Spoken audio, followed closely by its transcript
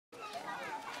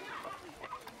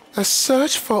A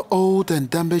search for old and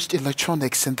damaged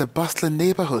electronics in the bustling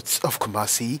neighborhoods of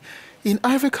Koumassi in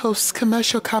Ivory Coast's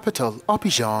commercial capital,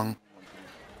 Abidjan.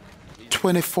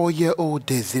 24-year-old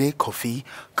Desire Koffi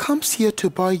comes here to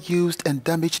buy used and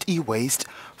damaged e-waste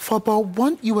for about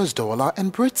 $1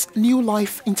 and breathes new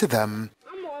life into them.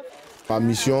 My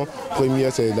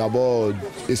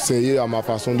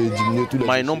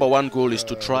number one goal is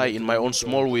to try in my own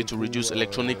small way to reduce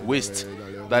electronic waste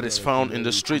that is found in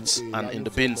the streets and in the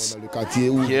bins.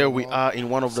 Here we are in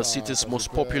one of the city's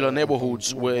most popular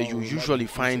neighborhoods where you usually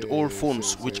find old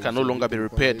phones which can no longer be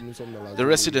repaired. The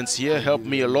residents here help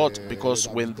me a lot because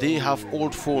when they have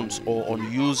old phones or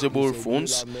unusable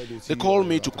phones, they call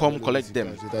me to come collect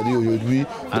them.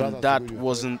 And that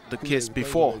wasn't the case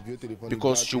before,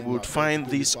 because you would find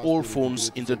these old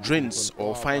phones in the drains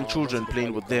or find children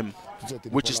playing with them,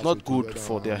 which is not good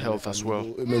for their health as well.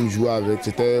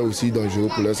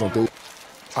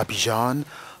 Abidjan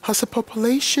has a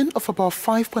population of about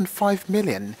 5.5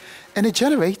 million and it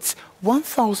generates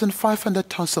 1,500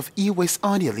 tons of e-waste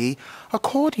annually,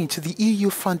 according to the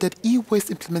EU-funded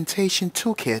e-waste implementation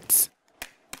toolkit.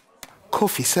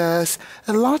 Koffi says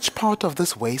a large part of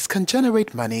this waste can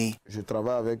generate money. At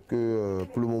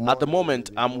the moment,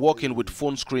 I'm working with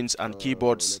phone screens and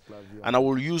keyboards, and I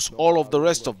will use all of the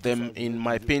rest of them in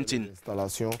my painting.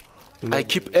 I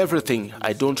keep everything.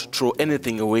 I don't throw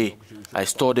anything away. I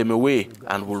store them away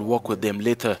and will work with them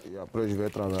later.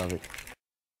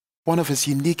 One of his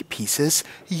unique pieces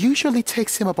usually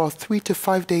takes him about 3 to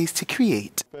 5 days to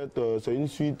create.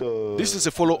 This is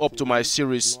a follow-up to my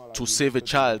series, To Save a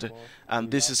Child,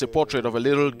 and this is a portrait of a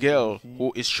little girl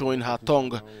who is showing her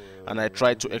tongue, and I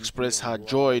tried to express her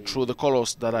joy through the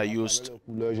colors that I used.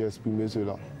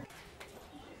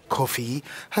 Koffi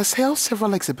has held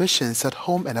several exhibitions at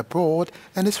home and abroad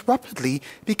and is rapidly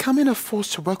becoming a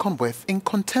force to reckon with in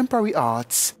contemporary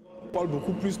arts.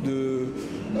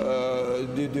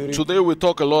 Today we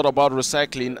talk a lot about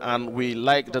recycling and we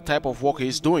like the type of work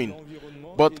he's doing.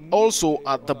 But also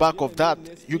at the back of that,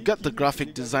 you get the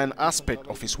graphic design aspect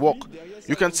of his work.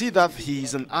 You can see that he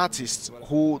is an artist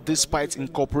who, despite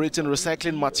incorporating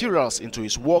recycling materials into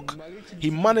his work, he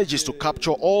manages to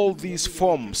capture all these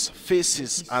forms,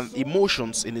 faces and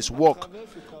emotions in his work,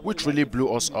 which really blew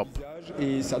us up.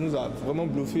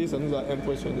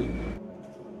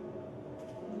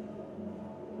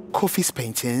 Koffi's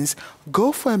paintings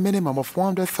go for a minimum of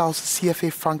 100,000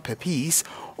 CFA franc per piece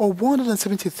or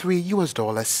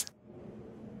 $173.